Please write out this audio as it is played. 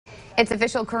It's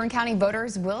official. Kern County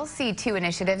voters will see two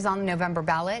initiatives on the November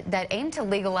ballot that aim to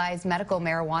legalize medical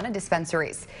marijuana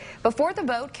dispensaries. Before the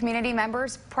vote, community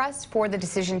members pressed for the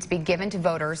decision to be given to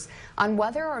voters on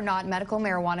whether or not medical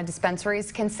marijuana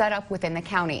dispensaries can set up within the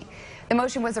county. The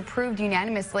motion was approved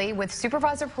unanimously, with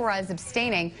Supervisor Perez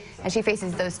abstaining as she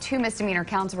faces those two misdemeanor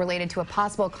counts related to a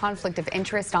possible conflict of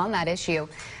interest on that issue.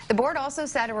 The board also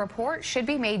said a report should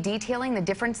be made detailing the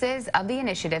differences of the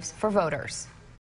initiatives for voters.